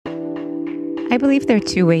I believe there are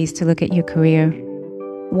two ways to look at your career.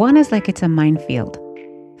 One is like it's a minefield,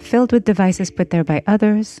 filled with devices put there by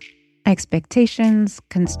others, expectations,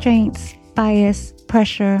 constraints, bias,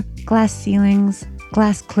 pressure, glass ceilings,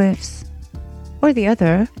 glass cliffs. Or the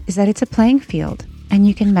other is that it's a playing field and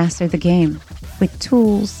you can master the game with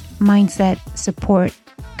tools, mindset, support,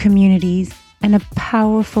 communities, and a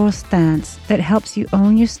powerful stance that helps you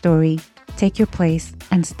own your story, take your place,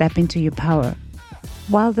 and step into your power.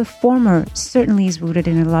 While the former certainly is rooted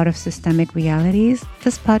in a lot of systemic realities,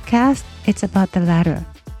 this podcast, it's about the latter.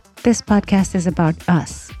 This podcast is about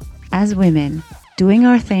us, as women, doing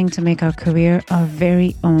our thing to make our career our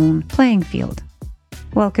very own playing field.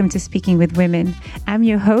 Welcome to Speaking with Women. I'm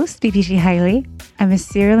your host, Bibishi Haile. I'm a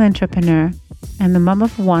serial entrepreneur. I'm the mom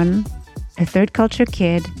of one, a third culture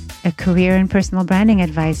kid, a career and personal branding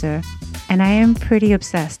advisor, and I am pretty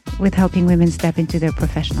obsessed with helping women step into their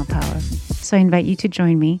professional power. So I invite you to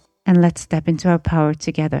join me and let's step into our power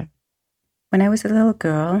together. When I was a little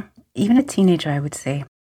girl, even a teenager, I would say,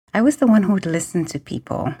 I was the one who would listen to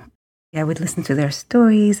people. I would listen to their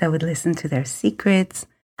stories. I would listen to their secrets.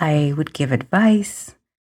 I would give advice.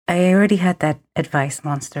 I already had that advice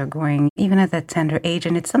monster going, even at that tender age,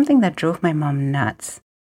 and it's something that drove my mom nuts.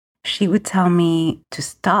 She would tell me to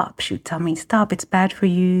stop. She would tell me, stop, it's bad for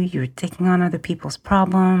you. You're taking on other people's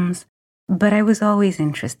problems. But I was always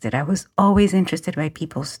interested. I was always interested by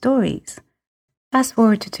people's stories. Fast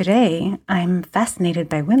forward to today, I'm fascinated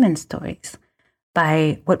by women's stories,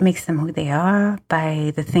 by what makes them who they are,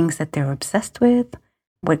 by the things that they're obsessed with,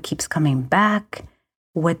 what keeps coming back,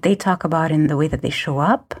 what they talk about in the way that they show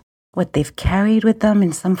up, what they've carried with them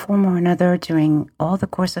in some form or another during all the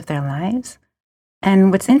course of their lives.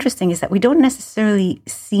 And what's interesting is that we don't necessarily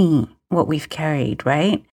see what we've carried,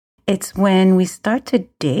 right? It's when we start to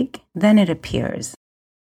dig, then it appears.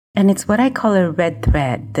 And it's what I call a red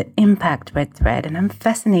thread, the impact red thread. And I'm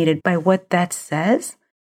fascinated by what that says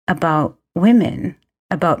about women,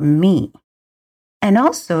 about me. And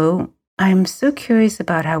also, I'm so curious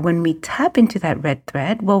about how when we tap into that red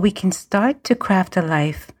thread, well, we can start to craft a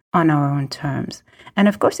life on our own terms. And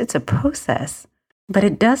of course, it's a process, but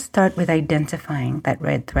it does start with identifying that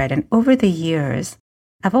red thread. And over the years,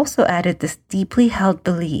 I've also added this deeply held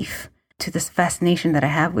belief to this fascination that I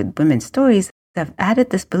have with women's stories. I've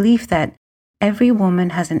added this belief that every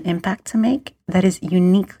woman has an impact to make that is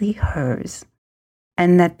uniquely hers,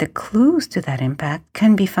 and that the clues to that impact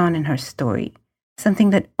can be found in her story,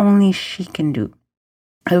 something that only she can do,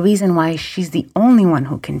 a reason why she's the only one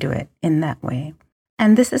who can do it in that way.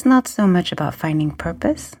 And this is not so much about finding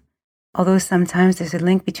purpose, although sometimes there's a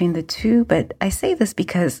link between the two, but I say this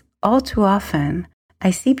because all too often, I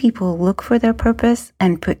see people look for their purpose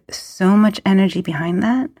and put so much energy behind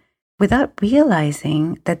that without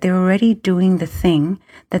realizing that they're already doing the thing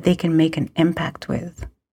that they can make an impact with.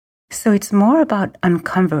 So it's more about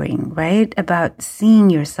uncovering, right? About seeing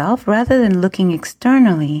yourself rather than looking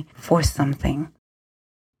externally for something.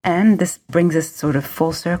 And this brings us sort of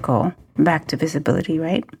full circle back to visibility,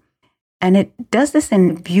 right? And it does this in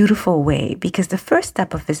a beautiful way because the first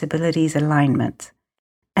step of visibility is alignment.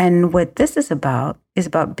 And what this is about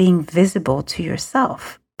being visible to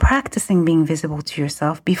yourself, practicing being visible to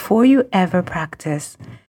yourself before you ever practice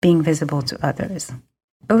being visible to others.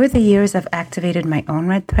 Over the years, I've activated my own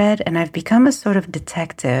red thread and I've become a sort of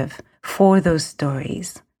detective for those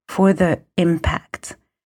stories, for the impact.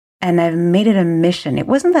 And I've made it a mission. It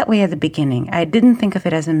wasn't that way at the beginning. I didn't think of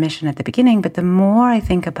it as a mission at the beginning, but the more I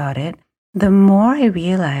think about it, the more I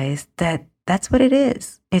realize that that's what it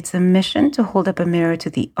is. It's a mission to hold up a mirror to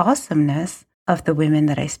the awesomeness of the women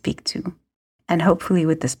that I speak to. And hopefully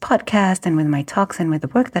with this podcast and with my talks and with the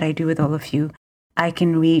work that I do with all of you, I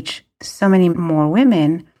can reach so many more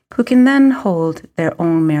women who can then hold their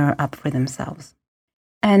own mirror up for themselves.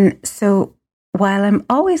 And so while I'm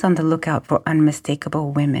always on the lookout for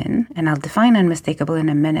unmistakable women, and I'll define unmistakable in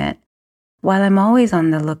a minute, while I'm always on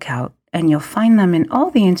the lookout, and you'll find them in all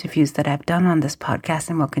the interviews that I've done on this podcast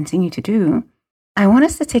and will continue to do, I want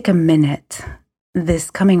us to take a minute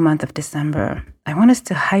this coming month of December. I want us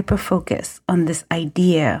to hyper-focus on this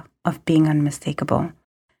idea of being unmistakable.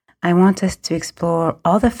 I want us to explore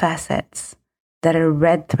all the facets that a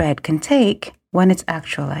red thread can take when it's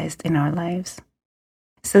actualized in our lives.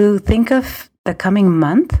 So think of the coming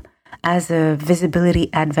month as a visibility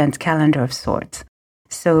advent calendar of sorts.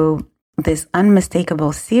 So this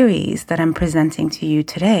unmistakable series that I'm presenting to you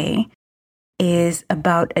today is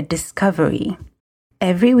about a discovery.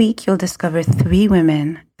 Every week, you'll discover 3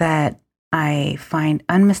 women that I find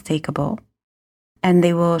unmistakable, and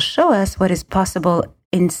they will show us what is possible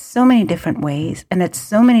in so many different ways and at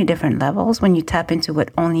so many different levels when you tap into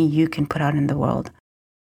what only you can put out in the world.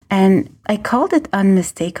 And I called it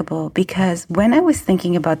unmistakable because when I was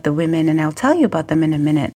thinking about the women, and I'll tell you about them in a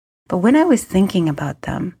minute, but when I was thinking about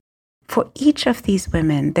them, for each of these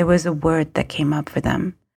women, there was a word that came up for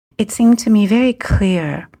them. It seemed to me very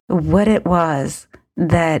clear what it was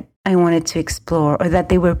that I wanted to explore or that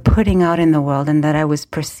they were putting out in the world and that I was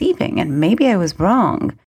perceiving. And maybe I was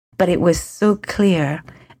wrong, but it was so clear.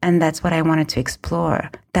 And that's what I wanted to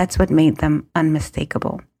explore. That's what made them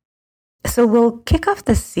unmistakable. So we'll kick off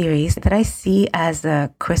this series that I see as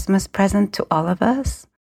a Christmas present to all of us.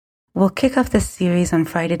 We'll kick off this series on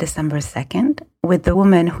Friday, December 2nd, with the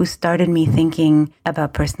woman who started me thinking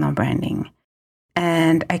about personal branding.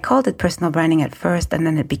 And I called it personal branding at first, and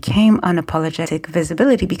then it became unapologetic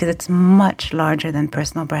visibility because it's much larger than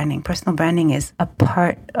personal branding. Personal branding is a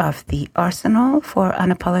part of the arsenal for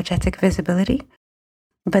unapologetic visibility.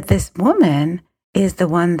 But this woman is the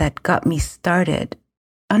one that got me started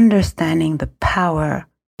understanding the power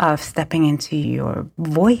of stepping into your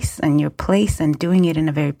voice and your place and doing it in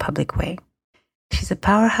a very public way. She's a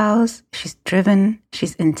powerhouse. She's driven.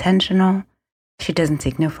 She's intentional. She doesn't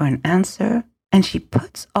take no for an answer. And she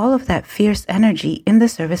puts all of that fierce energy in the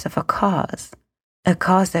service of a cause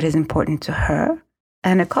that is important to her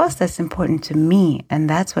and a cause that's important to me. And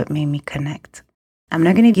that's what made me connect. I'm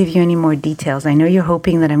not going to give you any more details. I know you're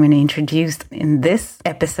hoping that I'm going to introduce in this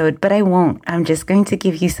episode, but I won't. I'm just going to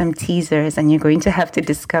give you some teasers, and you're going to have to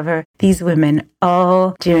discover these women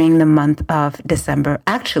all during the month of December.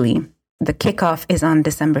 Actually, the kickoff is on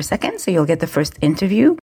December 2nd, so you'll get the first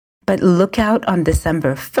interview. But look out on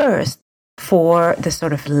December 1st for the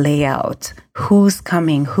sort of layout. Who's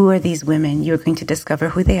coming? Who are these women? You're going to discover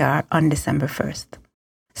who they are on December 1st.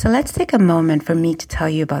 So let's take a moment for me to tell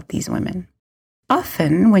you about these women.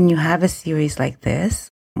 Often when you have a series like this,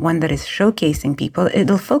 one that is showcasing people,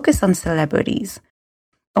 it'll focus on celebrities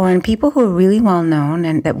or on people who are really well known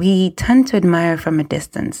and that we tend to admire from a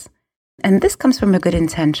distance. And this comes from a good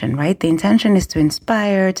intention, right? The intention is to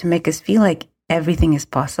inspire, to make us feel like everything is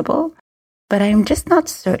possible. But I'm just not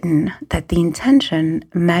certain that the intention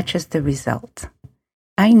matches the result.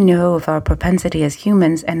 I know of our propensity as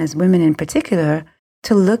humans and as women in particular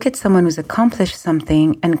to look at someone who's accomplished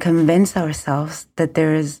something and convince ourselves that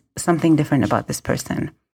there is something different about this person,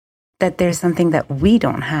 that there's something that we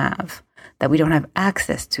don't have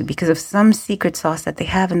access to because of some secret sauce that they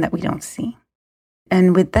have and that we don't see.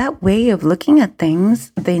 And with that way of looking at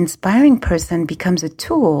things, the inspiring person becomes a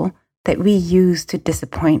tool that we use to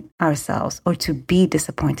disappoint ourselves or to be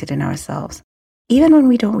disappointed in ourselves, even when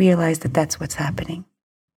we don't realize that that's what's happening.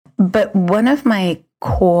 But one of my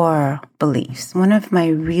core beliefs, one of my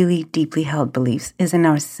really deeply held beliefs is in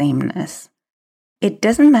our sameness. It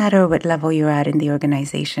doesn't matter what level you're at in the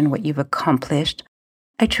organization, what you've accomplished.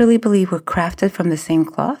 I truly believe we're crafted from the same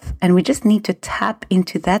cloth, and we just need to tap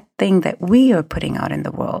into that thing that we are putting out in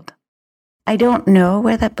the world. I don't know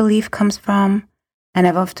where that belief comes from, and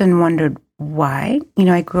I've often wondered why.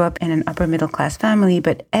 I grew up in an upper middle class family,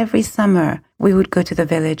 but every summer we would go to the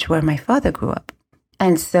village where my father grew up.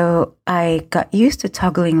 And so I got used to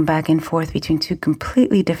toggling back and forth between two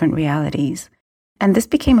completely different realities. And this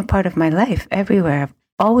became a part of my life everywhere. I've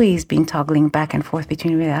always been toggling back and forth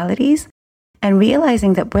between realities and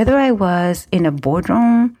realizing that whether I was in a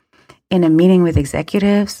boardroom, in a meeting with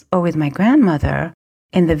executives, or with my grandmother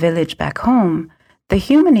in the village back home, the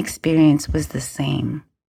human experience was the same.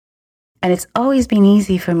 And it's always been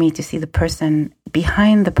easy for me to see the person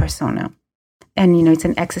behind the persona. And, it's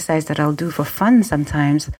an exercise that I'll do for fun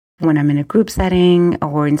sometimes when I'm in a group setting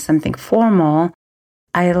or in something formal.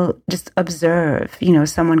 I'll just observe,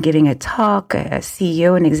 someone giving a talk, a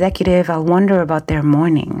CEO, an executive. I'll wonder about their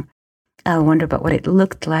morning. I'll wonder about what it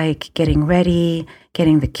looked like, getting ready,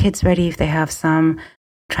 getting the kids ready if they have some,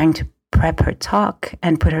 trying to prep her talk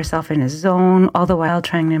and put herself in a zone, all the while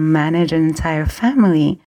trying to manage an entire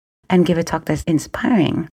family and give a talk that's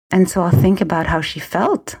inspiring. And so I'll think about how she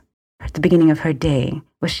felt at the beginning of her day.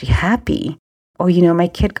 Was she happy? Or, my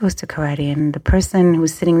kid goes to karate and the person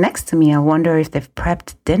who's sitting next to me, I wonder if they've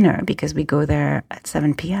prepped dinner because we go there at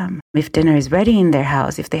 7 p.m. If dinner is ready in their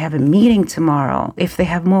house, if they have a meeting tomorrow, if they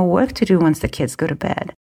have more work to do once the kids go to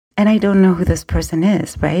bed. And I don't know who this person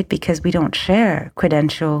is, right? Because we don't share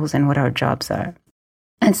credentials and what our jobs are.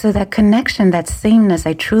 And so that connection, that sameness,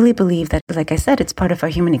 I truly believe that, like I said, it's part of our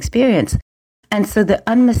human experience. And so the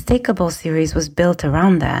Unmistakable series was built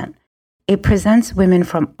around that. It presents women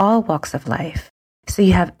from all walks of life. So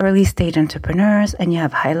you have early stage entrepreneurs and you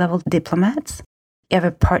have high level diplomats. You have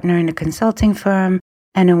a partner in a consulting firm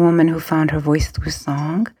and a woman who found her voice through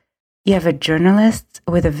song. You have a journalist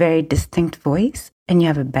with a very distinct voice, and you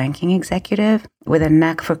have a banking executive with a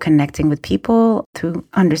knack for connecting with people through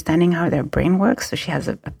understanding how their brain works. So she has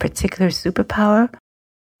a particular superpower.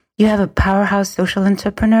 You have a powerhouse social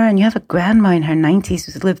entrepreneur, and you have a grandma in her 90s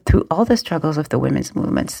who's lived through all the struggles of the women's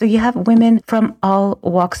movement. So you have women from all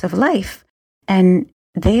walks of life, and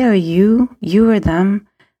they are you are them,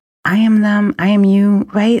 I am you,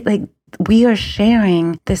 right? Like, we are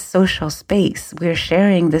sharing this social space. We're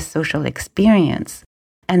sharing this social experience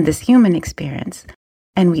and this human experience.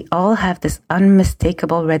 And we all have this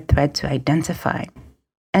unmistakable red thread to identify.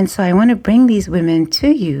 And so I want to bring these women to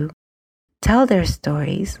you, tell their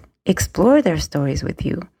stories, explore their stories with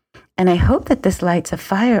you. And I hope that this lights a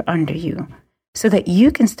fire under you so that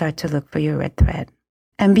you can start to look for your red thread.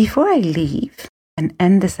 And before I leave and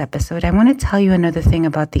end this episode, I want to tell you another thing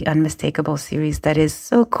about the Unmistakable series that is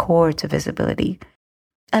so core to visibility.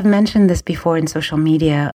 I've mentioned this before in social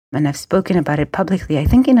media, and I've spoken about it publicly, I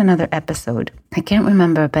think in another episode. I can't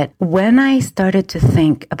remember, but when I started to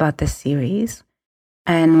think about this series,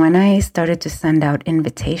 and when I started to send out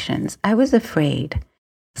invitations, I was afraid.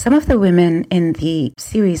 Some of the women in the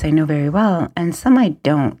series I know very well, and some I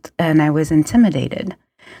don't, and I was intimidated.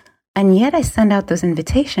 And yet I sent out those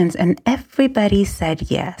invitations and everybody said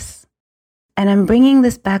yes. And I'm bringing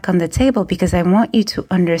this back on the table because I want you to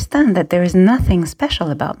understand that there is nothing special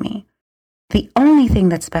about me. The only thing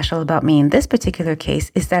that's special about me in this particular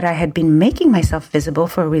case is that I had been making myself visible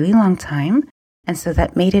for a really long time. And so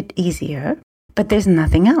that made it easier. But there's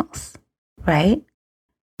nothing else, right?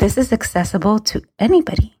 This is accessible to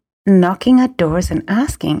anybody. Knocking at doors and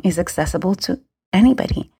asking is accessible to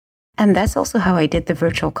anybody. And that's also how I did the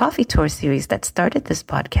virtual coffee tour series that started this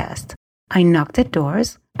podcast. I knocked at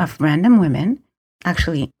doors of random women,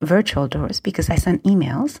 actually virtual doors, because I sent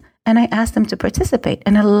emails, and I asked them to participate.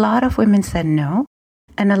 And a lot of women said no,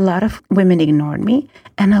 and a lot of women ignored me,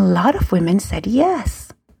 and a lot of women said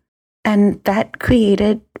yes. And that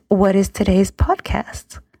created what is today's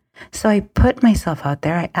podcast. So I put myself out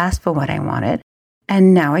there, I asked for what I wanted,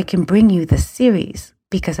 and now I can bring you this series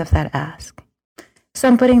because of that ask. So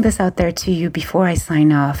I'm putting this out there to you before I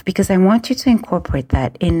sign off because I want you to incorporate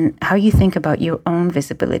that in how you think about your own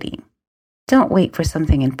visibility. Don't wait for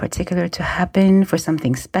something in particular to happen, for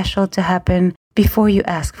something special to happen before you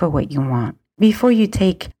ask for what you want, before you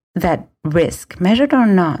take that risk, measured or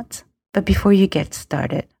not, but before you get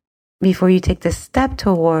started, before you take the step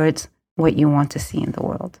towards what you want to see in the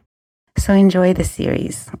world. So enjoy the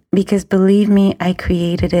series because believe me, I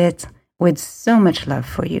created it with so much love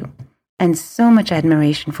for you. And so much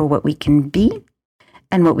admiration for what we can be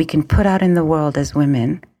and what we can put out in the world as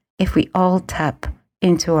women if we all tap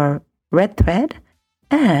into our red thread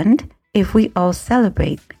and if we all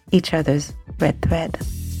celebrate each other's red thread.